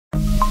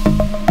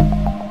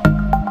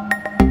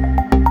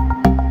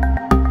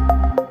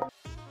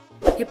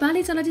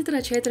नेपाली चलचित्र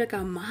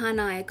क्षेत्रका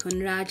महानायक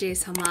हुन्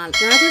राजेश हमाल।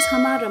 राजेश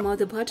हमाल र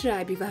मधु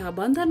भट्टराई विवाह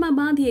बन्धनमा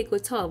बाँधिएको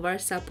 6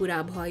 वर्ष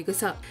पूरा भएको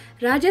छ।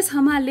 राजेश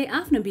हमालले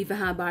आफ्नो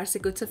विवाह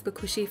वार्षिक उत्सवको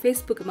खुशी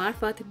फेसबुक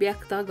मार्फत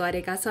व्यक्त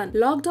गरेका छन्।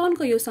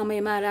 लकडाउनको यो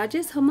समयमा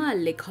राजेश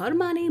हमालले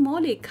घरमा नै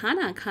मौलिक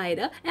खाना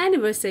खाएर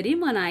एनिभर्सरी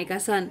मनाएका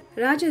छन्।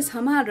 राजेश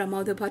हमाल र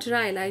मधु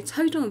भट्टराईलाई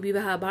 6औं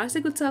विवाह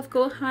वार्षिक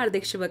उत्सवको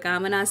हार्दिक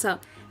शुभकामना छ।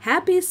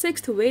 Happy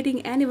 6th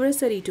wedding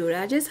anniversary to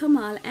Rajesh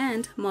Hamal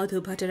and Madhu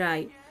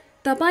Bhattarai।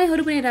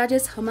 तपाईहरु पनि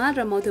राजेश हमाल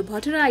र मधु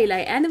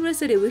भट्टराईलाई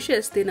एनिभर्सरी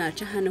विशेस दिन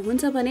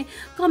चाहनुहुन्छ भने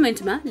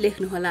कमेन्टमा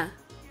लेख्नुहोला।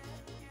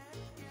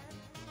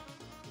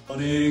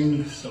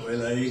 मर्निङ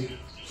सबैलाई।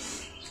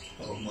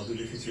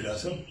 मधुले खिचिरा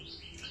छ।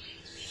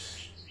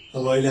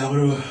 अब अहिले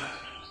हाम्रो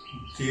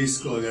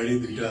देशको अगाडि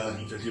दुईटा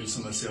जटिल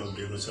समस्या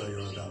उभिएको छ।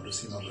 एउटा हाम्रो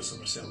सीमाको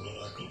समस्या हो,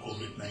 अर्को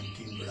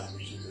कोभिड-19 बाट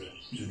हामी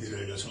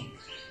जुधिरहेका छौँ।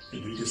 यो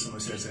दुईटै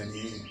समस्या चाहिँ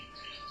नि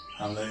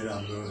हामीलाई र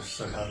हाम्रो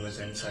सरकारलाई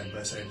चाहिँ साइड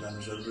बाई साइड लानु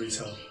जरुरी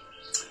छ।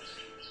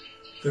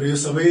 तर यो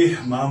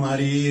सबै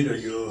महामारी र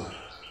यो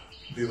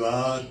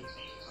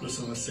विवादको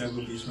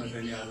समस्याको बीचमा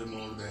चाहिँ नि आज म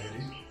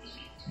उठ्दाखेरि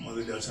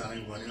मधुले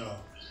अचानक भन्यो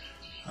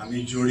हामी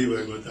जोडी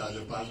भएको त आज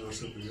 5 वर्ष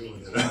पुग्यो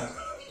भनेर।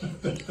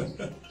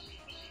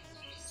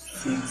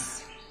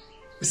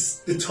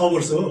 6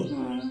 वर्ष हो?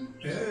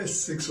 ए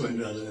 6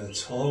 भनेर आज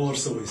 6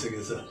 वर्ष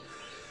भइसकेछ।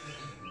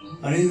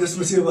 अनि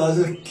त्यसपछि अब आज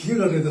के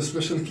गर्ने त,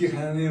 स्पेसल के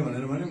खाने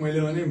भनेर भने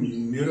मैले भने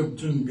मेरो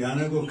जुन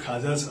बिहानको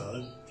खाजा छ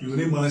त्यो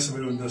नै मलाई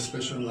सबैभन्दा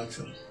स्पेसल लाग्छ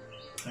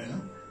हैन।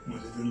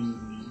 मैले जुन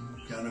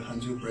बिहान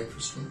खान्छु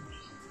ब्रेकफास्टमा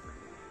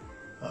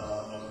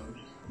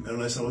मेरो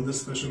लागि सबभन्दा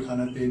स्पेसल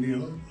खाना त्यही नै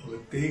हो। अब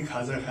त्यही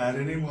खाजा खाएर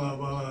नै म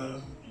अब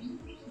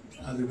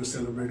आजको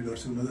सेलिब्रेट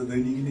गर्छु। म त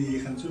दैनिक नै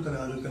यही खान्छु, तर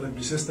आज त्यसलाई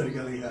विशेष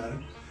तरिकाले खाएर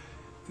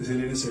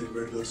त्यसैले नै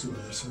सेलिब्रेट गर्छु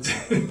भनेर सोचे।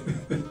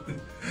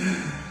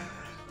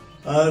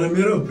 र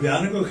मेरो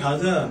बिहानको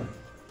खाजा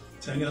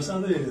चाहिँ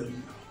असाध्यै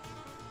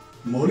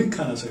मौलिक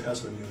खाना छ। खास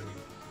भन्ने हो भने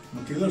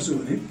म के गर्छु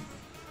भने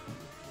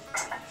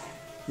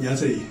यहाँ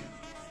चाहिँ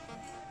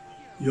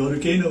यो अरू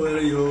केही नभएर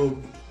यो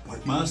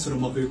भटमास र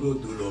मकैको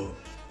धुलो हो।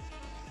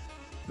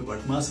 यो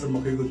भटमास र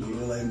मकैको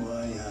धुलोलाई म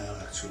यहाँ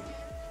राख्छु।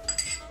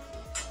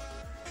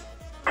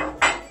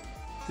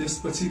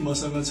 त्यसपछि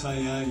मसँग छ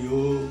यहाँ यो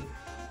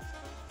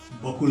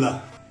बकुला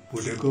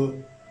भुटेको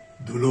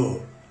धुलो हो।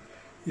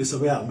 यो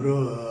सबै हाम्रो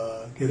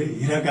के अरे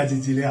हिरा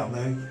काजीजीले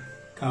हामीलाई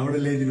कहाँबाट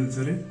ल्याइदिनुहुन्छ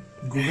अरे,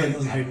 गुगल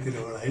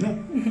साइडतिरबाट होइन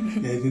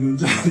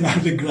ल्याइदिनुहुन्छ।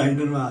 हामीले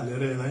ग्राइन्डरमा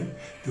हालेर यसलाई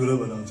धुलो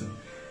बनाउँछ।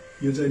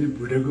 यो चाहिँ नि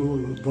भुटेको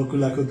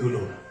बकुलाको धुलो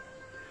हो।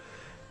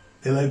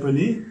 यसलाई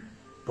पनि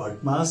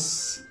भटमास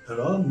र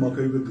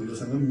मकैको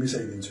धुलोसँग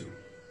मिसाइदिन्छु।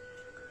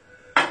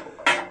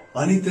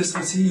 अनि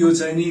त्यसपछि यो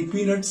चाहिँ नि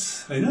पिनट्स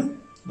होइन,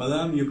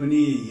 बदाम, यो पनि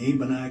यही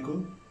बनाएको।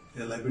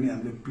 यसलाई पनि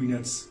हामीले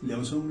पिनट्स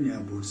ल्याउँछौँ,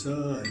 यहाँ भुट्छ।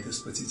 अनि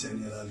त्यसपछि चाहिँ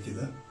नि यसलाई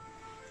अलिकति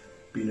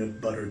पिनट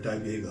बटर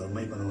टाइप यही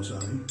घरमै बनाउँछौँ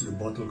हामी। यो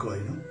बोतलको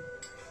होइन,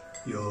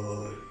 यो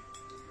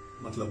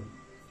मतलब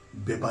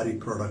व्यापारिक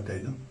प्रडक्ट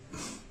होइन।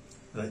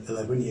 र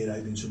यसलाई पनि यही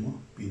राखिदिन्छु म,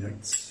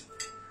 पिनट्सलाई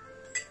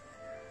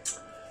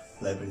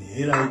पनि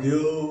यही राखिदियो।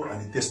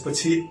 अनि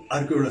त्यसपछि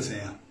अर्को एउटा छ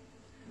यहाँ,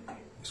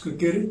 यसको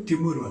के अरे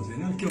टिमुर भन्छ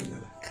होइन, के भन्छ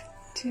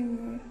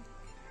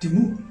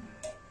टिमु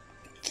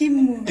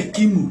किमु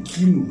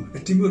किमु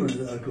टिमुर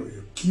भन्छ अर्को।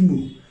 यो किमु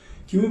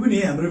पनि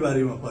यही हाम्रै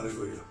बारीमा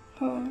फलेको। यो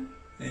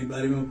यही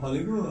बारीमा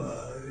फलेको।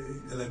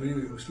 यसलाई पनि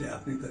उसले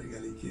आफ्नै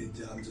तरिकाले के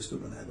जाम जस्तो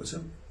बनाएको छ।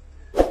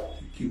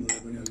 किमुलाई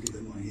पनि अलिकति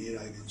म यही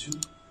राखिदिन्छु।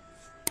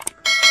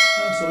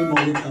 सबै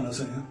मौलिक खाना छ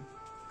यहाँ।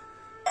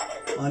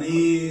 अनि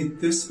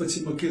त्यसपछि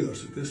म के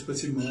गर्छु,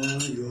 त्यसपछि म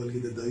यो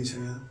अलिकति दही छ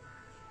यहाँ।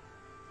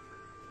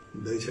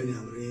 दही छ नि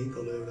हाम्रो यहीँ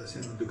तल एउटा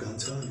सानो दोकान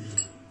छ, अनि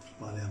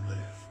उहाँले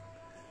हामीलाई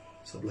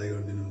सप्लाई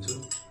गरिदिनुहुन्छ।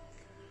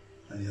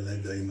 अनि यसलाई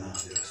दहीमा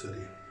हालेर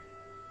यसरी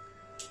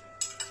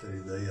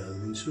दही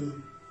हालिदिन्छु।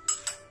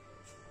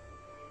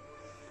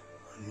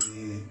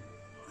 अनि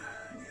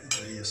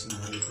दही यसमा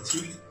हालेपछि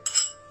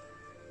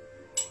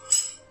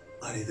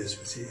अनि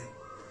त्यसपछि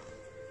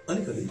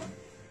अलिकति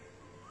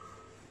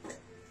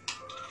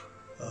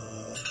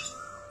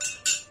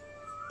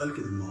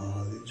मह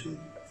हालिदिन्छु।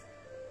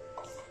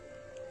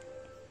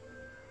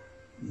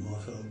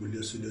 महसँग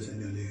गुलियो सुलियो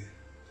चाहिँ अलि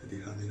त्यति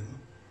खाँदिनँ म।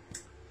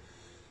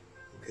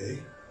 ओके।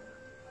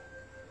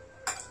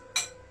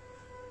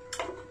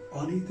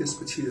 अनि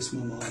त्यसपछि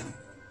यसमा म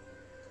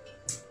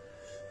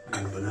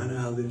बनाना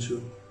हालिदिन्छु।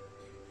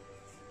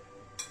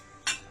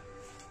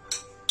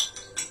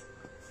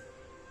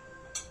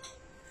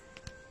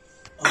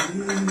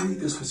 अनि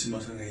त्यसपछि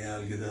मसँग यहाँ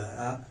अलिकति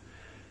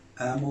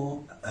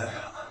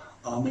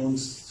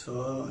आमोन्ड्स छ।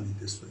 अनि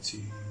त्यसपछि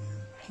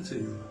के छ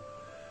यो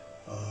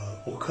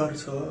ओखर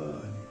छ।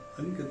 अनि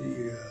अलिकति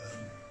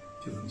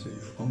के भन्छ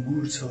यो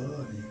अङ्गुर छ।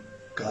 अनि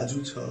काजु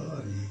छ।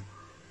 अनि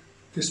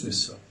किसमिस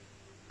छ।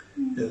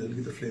 यसले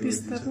अलिकति फ्लेभर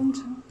दिन्छ।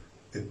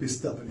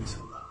 पिस्ता पनि छ,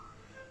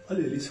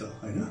 अलिअलि छ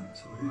होइन।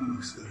 सबै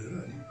मिक्स गरेर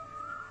अनि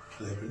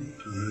यसलाई पनि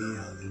यही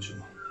हालिदिन्छु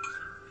म।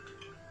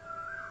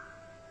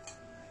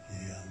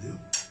 यही हालिदियो।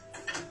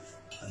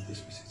 अनि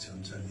त्यसपछि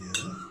चम्चा लिएर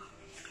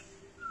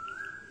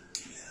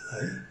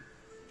है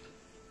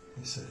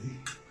यसरी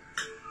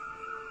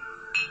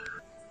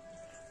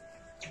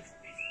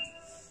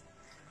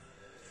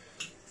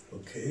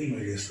ओके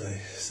मैले यसलाई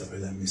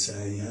सबैलाई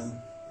मिसाएँ यहाँ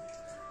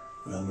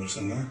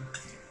राम्रोसँग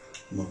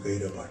मकै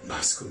र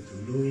भटमासको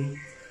धुलो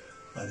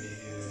अनि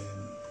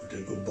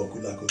भुटेको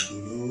बकुलाको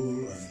धुलो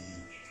अनि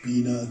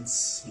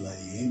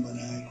पिनट्सलाई यहीँ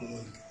बनाएको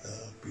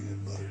पिनट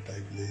बटर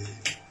टाइपले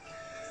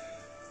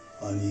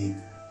अनि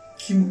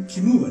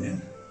किमु भन्यो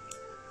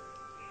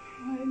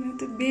हैन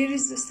त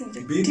बेरिज जस्तो हुन्छ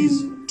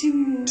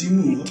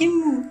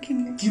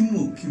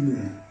किमु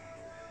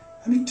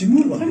हामी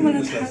टिमुर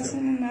भन्दैनौँ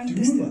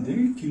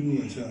किमु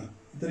भन्छ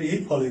तर यही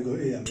फलेको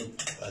है हाम्रो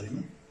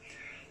बारीमा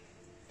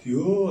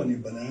त्यो अनि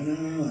बनाना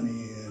अनि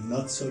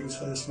नट्सहरू छ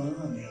यसमा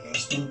अनि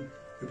लास्टमा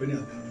यो पनि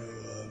हाम्रो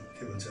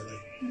के भन्छ यसलाई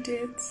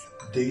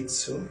डेट्स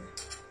हो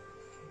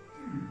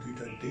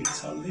दुईटा डेट्स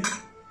हाल्ने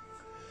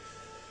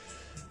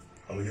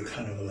अब यो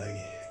खानको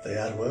लागि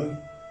तयार भयो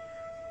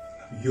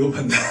यो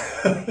भन्दा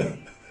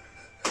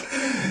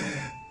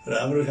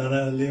राम्रो खाना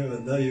ल्यायो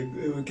भन्दा यो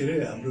के अरे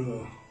हाम्रो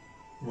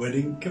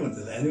वेडिङ के भन्छ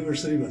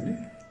एनिभर्सरी भन्ने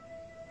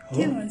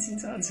के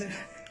भन्छिन्छ हजुर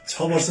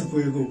 6 वर्ष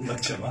पुगेको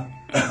उपलक्ष्यमा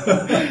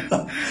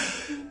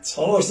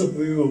 6 वर्ष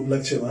पुगेको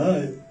उपलक्ष्यमा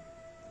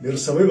मेरो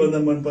सबैभन्दा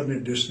मनपर्ने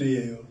डिस नै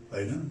यही हो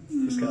होइन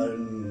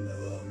त्यसकारण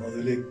अब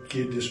मधुले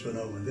के डिस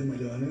बनाऊ भन्दै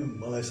मैले भने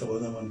मलाई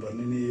सबभन्दा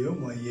मनपर्ने नै यही हो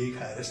म यही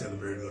खाएर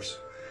सेलिब्रेट गर्छु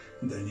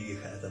दैनिकै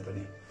खाए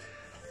तापनि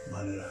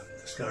भनेर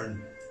त्यसकारण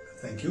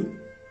थ्याङ्क यू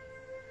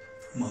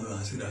मधु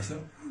हाँसिरहेछ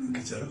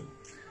खिचेर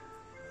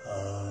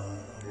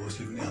अब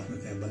उसले पनि आफ्नो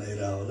त्यहाँ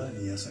बनाइरह होला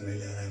अनि यहाँसँगै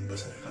ल्याएर हामी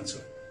बसेर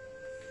खान्छौँ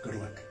गुड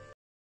लक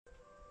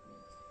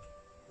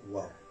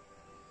वाउ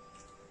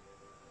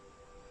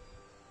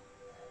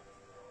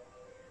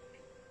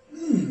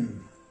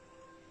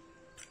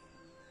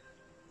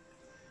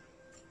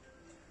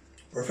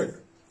पर्फेक्ट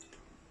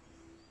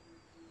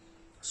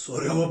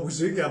स्वर्गमा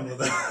पुग्छु क्या म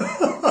त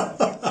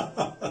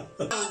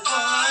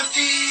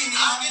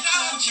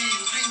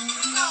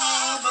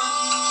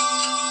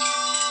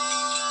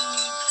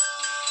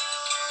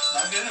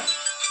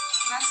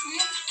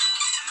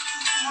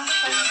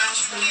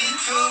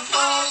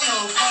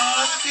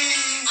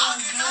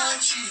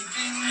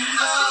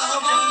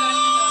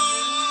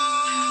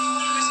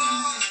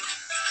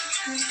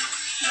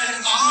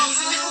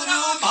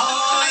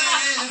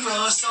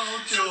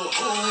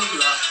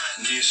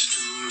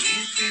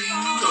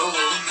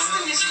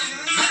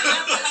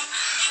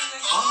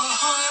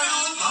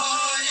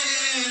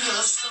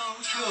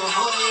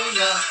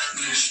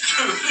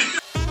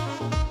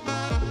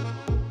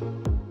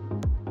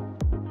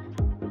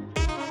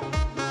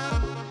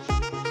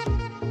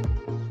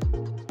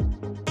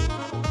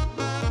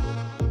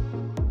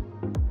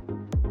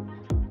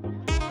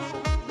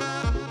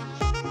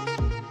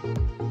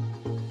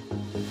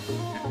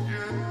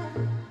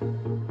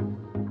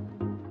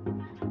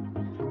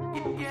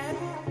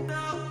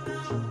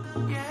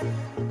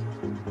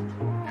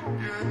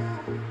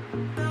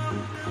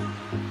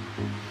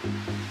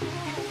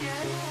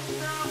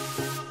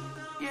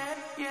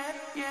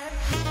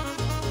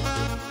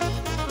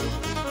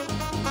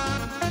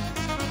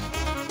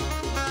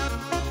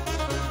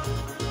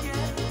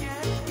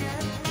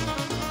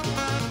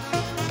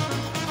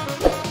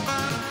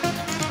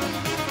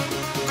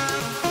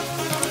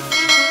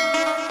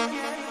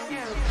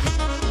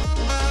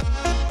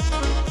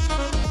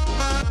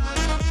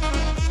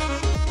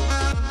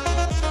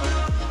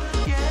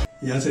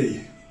यहाँ चाहिँ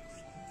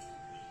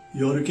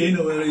यो अरू केही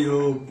नभएर यो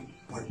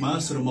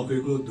भटमास र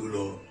मकैको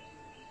धुलो हो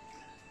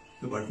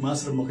यो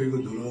भटमास र मकैको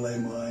धुलोलाई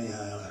म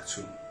यहाँ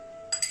राख्छु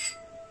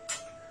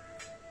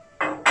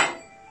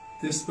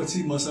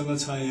त्यसपछि मसँग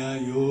छ यहाँ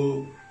यो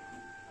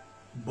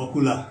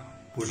बकुला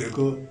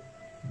भुटेको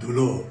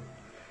धुलो हो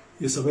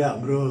यो सबै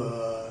हाम्रो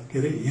के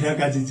अरे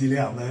हिराकाजीजीले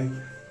हामीलाई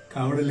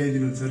कहाँबाट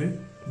ल्याइदिनुहुन्छ अरे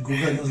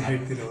गुगल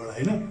साइडतिरबाट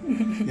होइन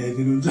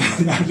ल्याइदिनुहुन्छ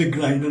हामीले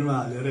ग्राइन्डरमा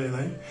हालेर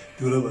यसलाई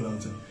धुलो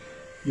बनाउँछ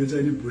यो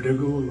चाहिँ नि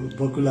भुटेको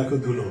बकुलाको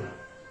धुलो हो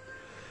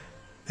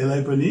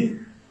त्यसलाई पनि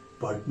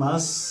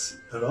भटमास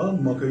र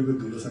मकैको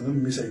धुलोसँग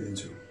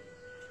मिसाइदिन्छु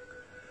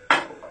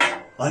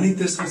अनि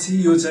त्यसपछि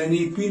यो चाहिँ नि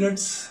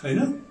पिनट्स होइन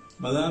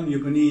बदाम यो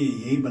पनि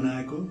यही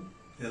बनाएको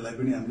यसलाई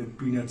पनि हामीले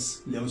पिनट्स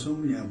ल्याउँछौँ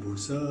यहाँ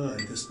भुट्छ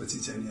अनि त्यसपछि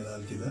चाहिँ नि यसलाई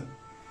अलिकति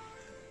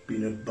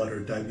पिनट बटर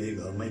टाइप यही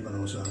घरमै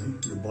बनाउँछौँ हामी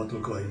यो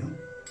बोतलको होइन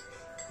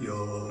यो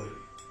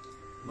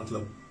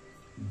मतलब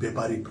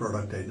व्यापारिक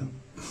प्रडक्ट होइन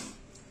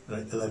र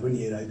यसलाई पनि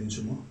यही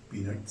राखिदिन्छु म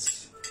पिनट्सलाई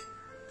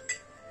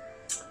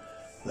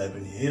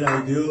पनि यही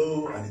राखिदियो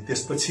अनि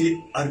त्यसपछि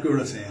अर्को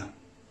एउटा छ यहाँ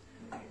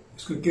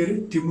यसको के अरे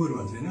टिमुर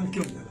भन्छ होइन के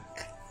भन्छ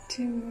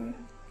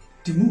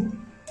टिमु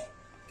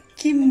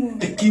किमु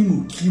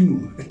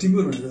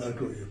टिमुर भनेर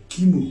अर्को हो यो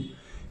किमु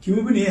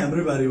पनि यही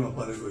हाम्रै बारीमा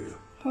फलेको यो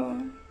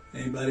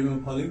यही बारीमा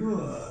फलेको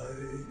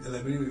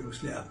यसलाई पनि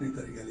उसले आफ्नै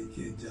तरिकाले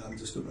के जाम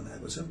जस्तो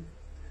बनाएको छ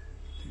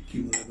त्यो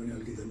किमुलाई पनि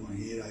अलिकति म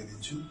यही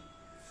राखिदिन्छु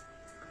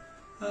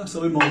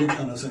सबै मौलिक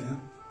खाना छ यहाँ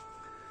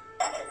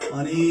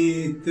अनि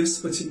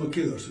त्यसपछि म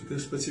के गर्छु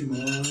त्यसपछि म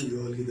यो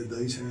अलिकति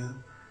दही छ यहाँ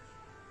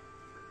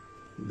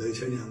दही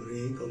चाहिँ हाम्रो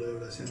यहीँ तल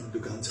एउटा सानो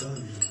दोकान छ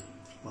अनि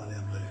उहाँले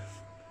हामीलाई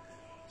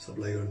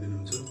सप्लाई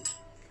गरिदिनुहुन्छ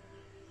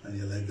अनि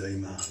यसलाई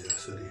दहीमा हाल्यो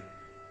यसरी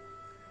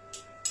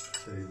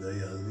दही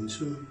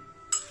हालिदिन्छु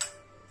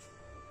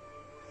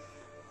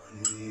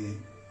अनि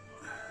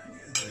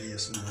दही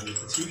यसमा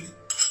हालेपछि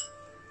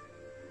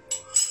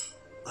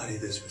अनि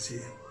त्यसपछि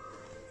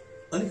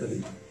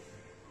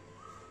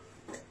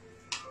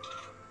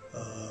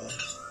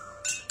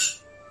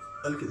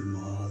अलिकति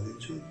मह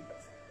हालिदिन्छु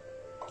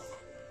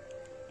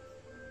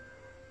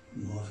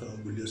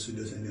महसँग गुलियो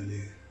सुलियो चाहिँ अहिले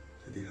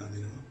त्यति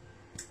खाँदिनँ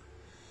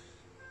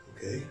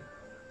ओके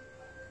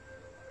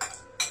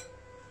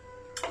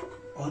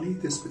अनि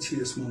त्यसपछि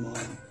यसमा म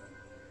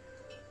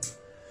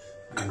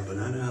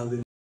बनाना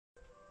हाल्दिन्छु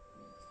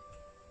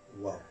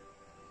वाउ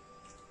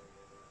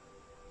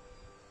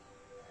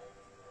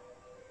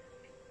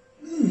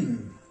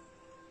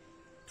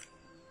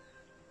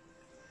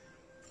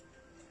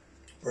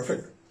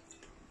पर्फेक्ट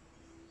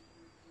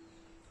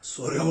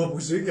स्वर्गमा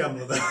पुग्छु क्या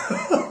हाम्रो त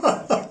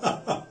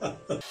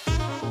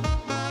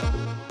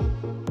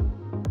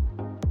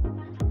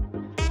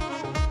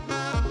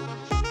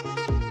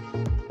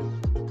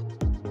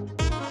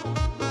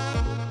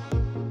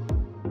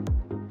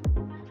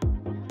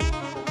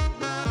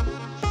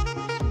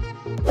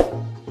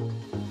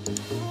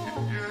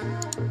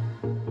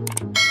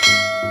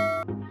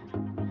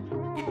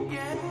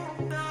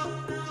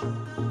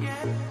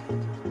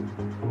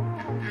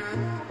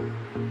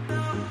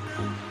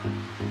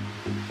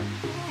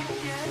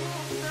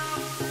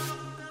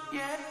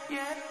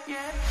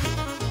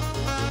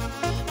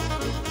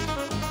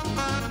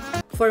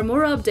For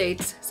more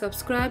updates,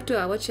 subscribe to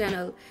our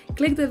channel,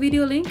 click the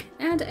video link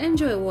and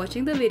enjoy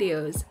watching the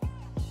videos.